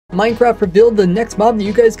Minecraft revealed the next mob that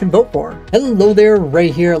you guys can vote for. Hello there,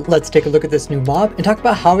 Ray here. Let's take a look at this new mob and talk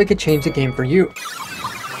about how it could change the game for you.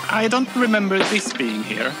 I don't remember this being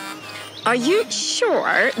here. Are you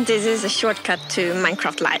sure this is a shortcut to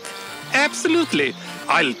Minecraft Live? Absolutely.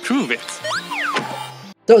 I'll prove it.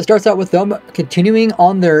 So it starts out with them continuing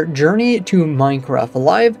on their journey to Minecraft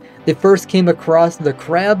Live. They first came across the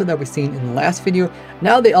crab that we've seen in the last video.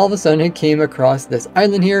 Now they all of a sudden came across this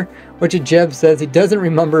island here, which Jeb says he doesn't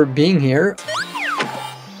remember being here.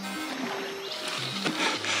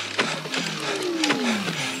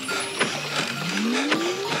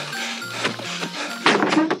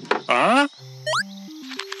 Huh?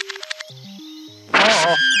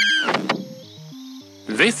 Oh.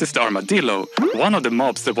 This is the Armadillo, one of the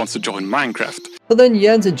mobs that wants to join Minecraft. So then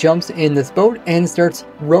Jens jumps in this boat and starts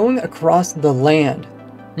rowing across the land.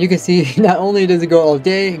 You can see not only does it go all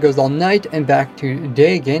day, it goes all night and back to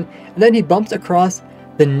day again. And then he bumps across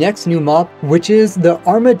the next new mob, which is the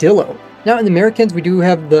Armadillo. Now in the Americans, we do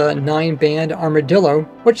have the 9-band Armadillo,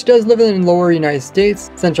 which does live in the lower United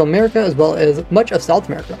States, Central America, as well as much of South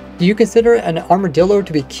America. Do you consider an Armadillo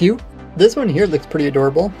to be cute? This one here looks pretty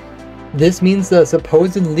adorable. This means the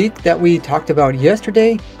supposed leak that we talked about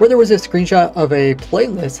yesterday, where there was a screenshot of a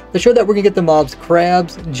playlist that showed that we're gonna get the mobs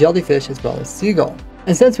crabs, jellyfish, as well as seagull.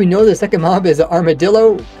 And since we know the second mob is an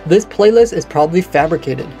armadillo, this playlist is probably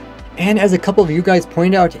fabricated. And as a couple of you guys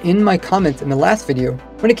pointed out in my comments in the last video,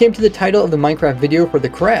 when it came to the title of the Minecraft video for the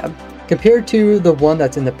crab, compared to the one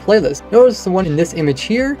that's in the playlist, notice the one in this image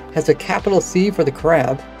here has a capital C for the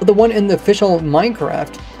crab, but the one in the official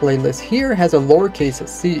Minecraft playlist here has a lowercase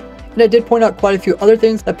c. And I did point out quite a few other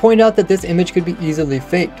things that point out that this image could be easily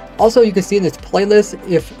faked. Also, you can see in this playlist,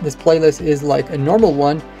 if this playlist is like a normal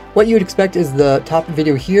one, what you would expect is the top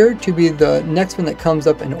video here to be the next one that comes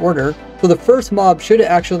up in order. So the first mob should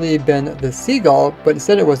have actually been the seagull, but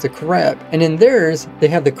instead it was the crab. And in theirs, they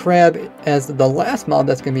have the crab as the last mob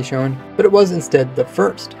that's going to be shown, but it was instead the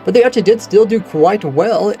first. But they actually did still do quite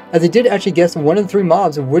well, as they did actually guess one of the 3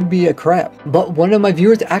 mobs would be a crab. But one of my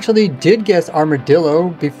viewers actually did guess Armadillo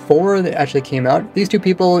before they actually came out. These 2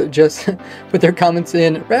 people just put their comments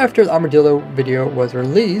in right after the Armadillo video was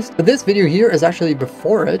released. But this video here is actually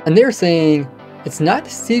before it, and they're saying it's not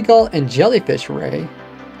seagull and jellyfish, Ray.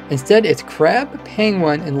 Instead, it's crab,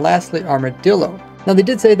 penguin, and lastly, armadillo. Now, they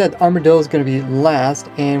did say that armadillo is going to be last,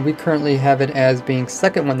 and we currently have it as being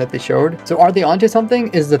second one that they showed. So are they onto something?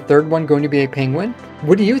 Is the third one going to be a penguin?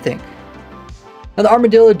 What do you think? Now, the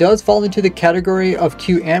armadillo does fall into the category of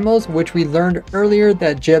cute animals, which we learned earlier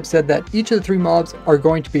that Jeb said that each of the 3 mobs are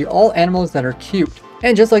going to be all animals that are cute.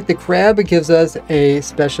 And just like the crab, it gives us a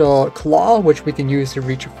special claw, which we can use to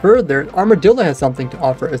reach further. Armadillo has something to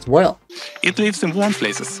offer as well. It lives in warm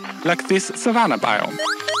places, like this savanna biome.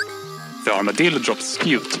 The armadillo drops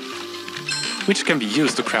scute, which can be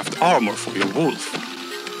used to craft armor for your wolf.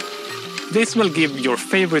 This will give your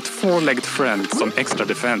favorite 4-legged friend some extra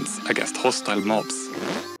defense against hostile mobs.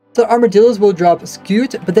 So armadillos will drop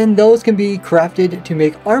scute, but then those can be crafted to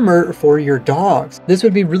make armor for your dogs. This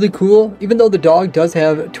would be really cool. Even though the dog does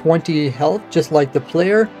have 20 health, just like the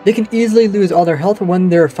player, they can easily lose all their health when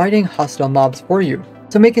they're fighting hostile mobs for you.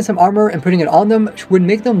 So making some armor and putting it on them would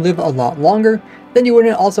make them live a lot longer. Then you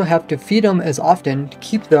wouldn't also have to feed them as often to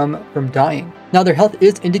keep them from dying. Now their health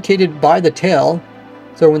is indicated by the tail.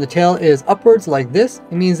 So when the tail is upwards like this,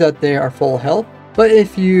 it means that they are full health. But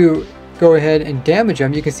if you go ahead and damage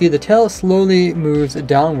them, you can see the tail slowly moves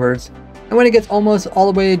downwards, and when it gets almost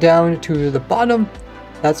all the way down to the bottom,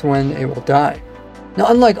 that's when it will die. Now,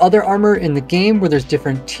 unlike other armor in the game where there's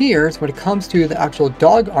different tiers, when it comes to the actual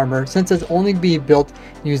dog armor, since it's only be built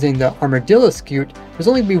using the armadillo scute, there's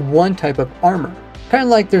only be one type of armor, kind of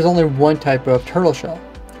like there's only one type of turtle shell.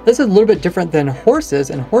 This is a little bit different than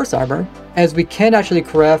horses and horse armor, as we can actually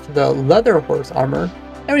craft the leather horse armor.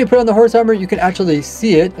 And when you put on the horse armor, you can actually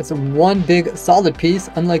see it. It's one big solid piece,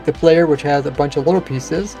 unlike the player, which has a bunch of little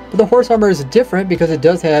pieces. But the horse armor is different because it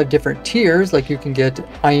does have different tiers, like you can get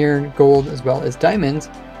iron, gold, as well as diamonds,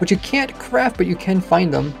 which you can't craft, but you can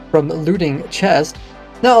find them from looting chests.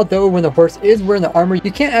 Now, although when the horse is wearing the armor,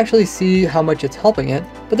 you can't actually see how much it's helping it,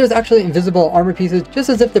 but there's actually invisible armor pieces, just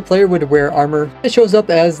as if the player would wear armor. It shows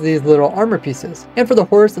up as these little armor pieces. And for the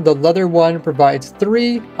horse, the leather one provides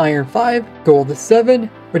 3, iron 5, gold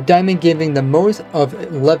 7, with diamond giving the most of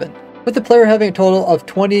 11, with the player having a total of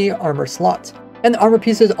 20 armor slots. And the armor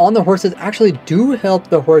pieces on the horses actually do help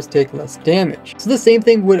the horse take less damage. So the same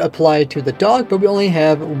thing would apply to the dog, but we only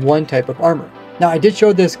have one type of armor. Now, I did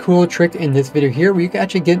show this cool trick in this video here where you can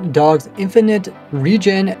actually get dogs infinite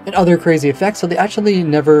regen and other crazy effects, so they actually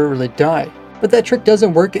never really die. But that trick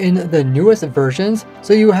doesn't work in the newest versions,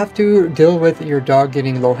 so you have to deal with your dog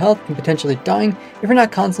getting low health and potentially dying if you're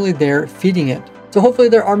not constantly there feeding it. So hopefully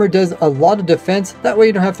their armor does a lot of defense, that way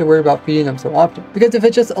you don't have to worry about feeding them so often. Because if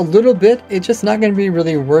it's just a little bit, it's just not going to be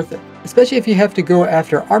really worth it. Especially if you have to go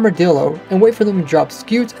after Armadillo and wait for them to drop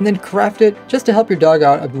scutes and then craft it just to help your dog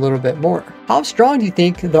out a little bit more. How strong do you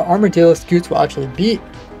think the Armadillo scutes will actually be?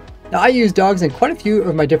 Now I use dogs in quite a few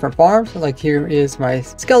of my different farms, like here is my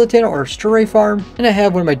skeleton or stray farm, and I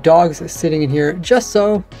have one of my dogs sitting in here just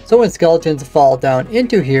so when skeletons fall down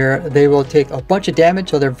into here, they will take a bunch of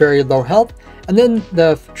damage so they're very low health, and then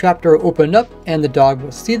the trapdoor will open up and the dog will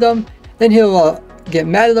see them, then he'll get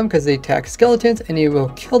mad at them because they attack skeletons and he will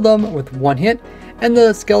kill them with one hit, and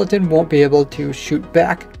the skeleton won't be able to shoot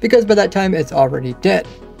back because by that time it's already dead.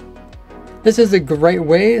 This is a great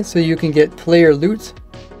way so you can get player loots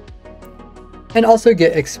and also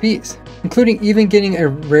get XPs, including even getting a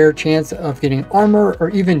rare chance of getting armor or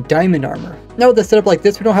even diamond armor. Now with a setup like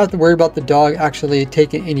this, we don't have to worry about the dog actually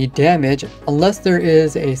taking any damage unless there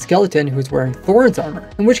is a skeleton who's wearing thorns armor,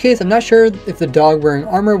 in which case I'm not sure if the dog wearing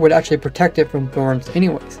armor would actually protect it from thorns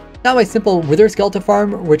anyways. Now my simple wither skeleton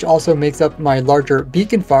farm, which also makes up my larger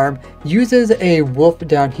beacon farm, uses a wolf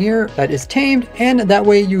down here that is tamed, and that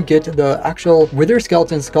way you get the actual wither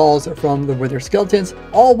skeleton skulls from the wither skeletons,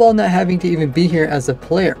 all while not having to even be here as a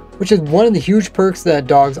player, which is one of the huge perks that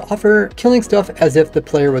dogs offer, killing stuff as if the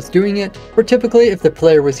player was doing it. Where typically if the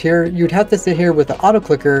player was here, you'd have to sit here with the auto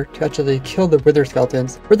clicker to actually kill the wither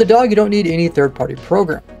skeletons. For the dog, you don't need any third-party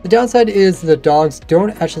program. The downside is the dogs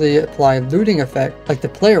don't actually apply looting effect like the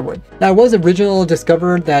player would. Now it was originally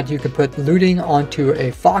discovered that you could put looting onto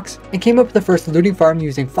a fox and came up with the first looting farm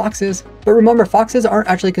using foxes, but remember foxes aren't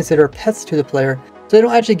actually considered pets to the player, so they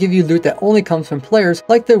don't actually give you loot that only comes from players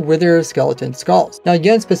like the wither skeleton skulls. Now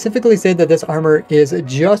again, specifically say that this armor is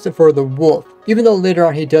just for the wolf, even though later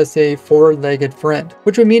on he does say four-legged friend,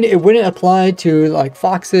 which would mean it wouldn't apply to like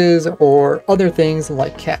foxes or other things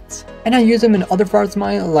like cats. And I use them in other farms of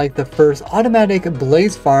mine, like the first automatic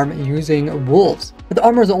blaze farm using wolves. But the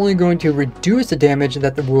armor is only going to reduce the damage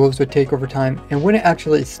that the wolves would take over time and wouldn't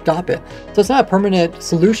actually stop it. So it's not a permanent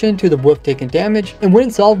solution to the wolf taking damage, and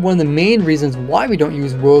wouldn't solve one of the main reasons why we don't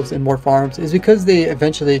use wolves in more farms is because they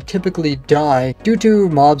eventually typically die due to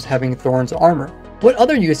mobs having thorns armor. What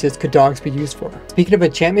other uses could dogs be used for? Speaking of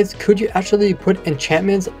enchantments, could you actually put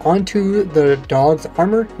enchantments onto the dog's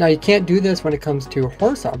armor? Now you can't do this when it comes to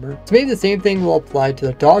horse armor, so maybe the same thing will apply to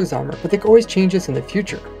the dog's armor, but they can always change this in the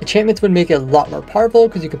future. Enchantments would make it a lot more powerful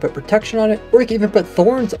because you can put protection on it, or you can even put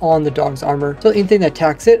thorns on the dog's armor, so anything that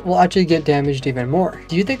attacks it will actually get damaged even more.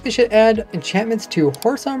 Do you think they should add enchantments to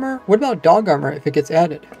horse armor? What about dog armor if it gets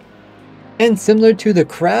added? And similar to the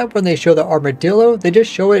crab, when they show the armadillo, they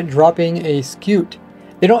just show it dropping a scute.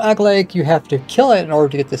 They don't act like you have to kill it in order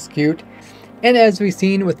to get the scute. And as we've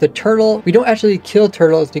seen with the turtle, we don't actually kill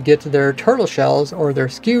turtles to get to their turtle shells or their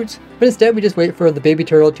scutes, but instead we just wait for the baby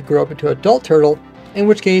turtle to grow up into an adult turtle, in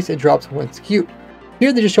which case it drops one scute.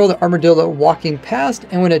 Here they just show the armadillo walking past,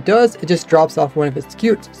 and when it does, it just drops off one of its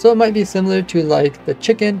scutes. So it might be similar to like the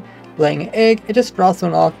chicken laying an egg, it just drops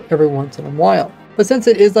one off every once in a while. But since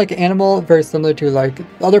it is like an animal, very similar to like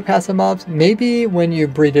other passive mobs, maybe when you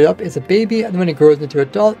breed it up as a baby and when it grows into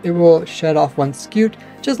adult, it will shed off one scute,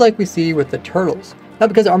 just like we see with the turtles. Now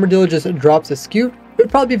because the armadillo just drops a scute, it would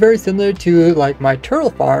probably be very similar to like my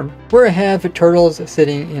turtle farm, where I have turtles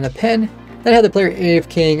sitting in a pen, then I have the player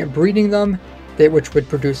AFKing breeding them, which would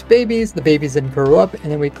produce babies, the babies then grow up,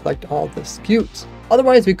 and then we collect all the scutes.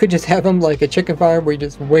 Otherwise, we could just have them like a chicken farm where you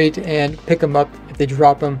just wait and pick them up if they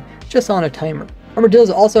drop them, just on a timer. Armadillos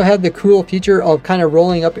also have the cool feature of kind of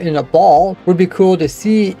rolling up in a ball. Would be cool to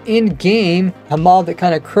see in game a mob that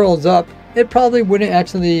kind of curls up. It probably wouldn't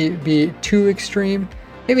actually be too extreme.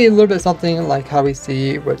 Maybe a little bit something like how we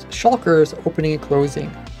see with shulkers opening and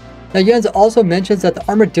closing. Now Jens also mentions that the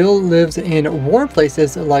armadillo lives in warm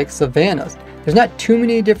places like savannas. There's not too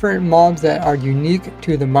many different mobs that are unique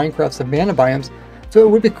to the Minecraft savanna biomes, so it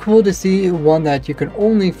would be cool to see one that you can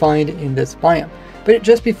only find in this biome. But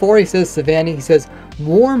just before he says savanna, he says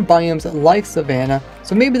warm biomes like savanna,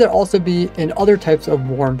 so maybe there'll also be in other types of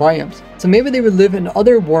warm biomes. So maybe they would live in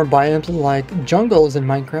other warm biomes like jungles in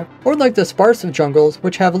Minecraft, or like the sparse jungles,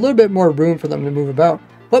 which have a little bit more room for them to move about.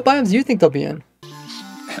 What biomes do you think they'll be in?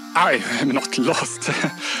 I am not lost,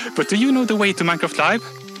 but do you know the way to Minecraft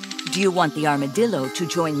Live? Do you want the armadillo to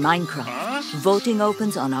join Minecraft? Voting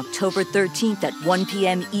opens on October 13th at 1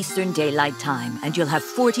 p.m. Eastern Daylight Time, and you'll have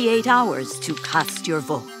 48 hours to cast your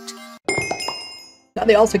vote. Now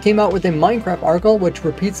they also came out with a Minecraft article which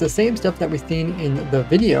repeats the same stuff that we've seen in the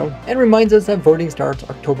video and reminds us that voting starts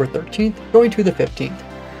October 13th going to the 15th.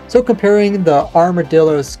 So comparing the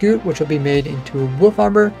Armadillo scute, which will be made into wolf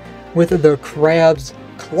armor, with the crab's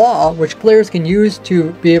claw, which players can use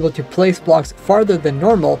to be able to place blocks farther than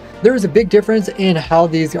normal, there is a big difference in how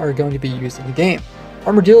these are going to be used in the game.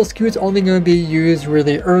 Armadillo scute is only going to be used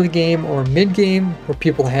really early game or mid game where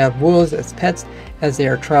people have wolves as pets as they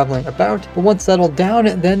are traveling about, but once settled down,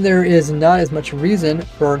 then there is not as much reason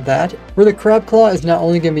for that, where the crab claw is not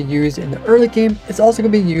only going to be used in the early game, it's also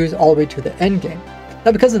going to be used all the way to the end game.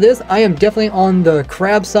 Now because of this, I am definitely on the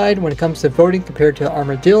crab side when it comes to voting compared to the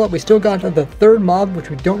armadillo. We still got the third mob, which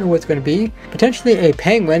we don't know what it's going to be, potentially a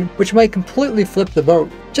penguin, which might completely flip the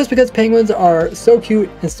vote. Just because penguins are so cute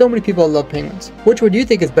and so many people love penguins. Which one do you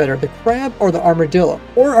think is better, the crab or the armadillo?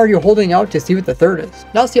 Or are you holding out to see what the third is?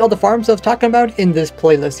 Now see all the farms I was talking about in this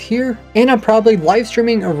playlist here, and I'm probably live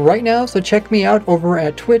streaming right now, so check me out over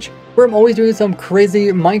at Twitch, where I'm always doing some crazy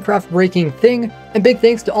Minecraft breaking thing. And big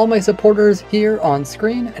thanks to all my supporters here on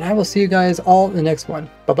screen, and I will see you guys all in the next one.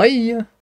 Bye bye!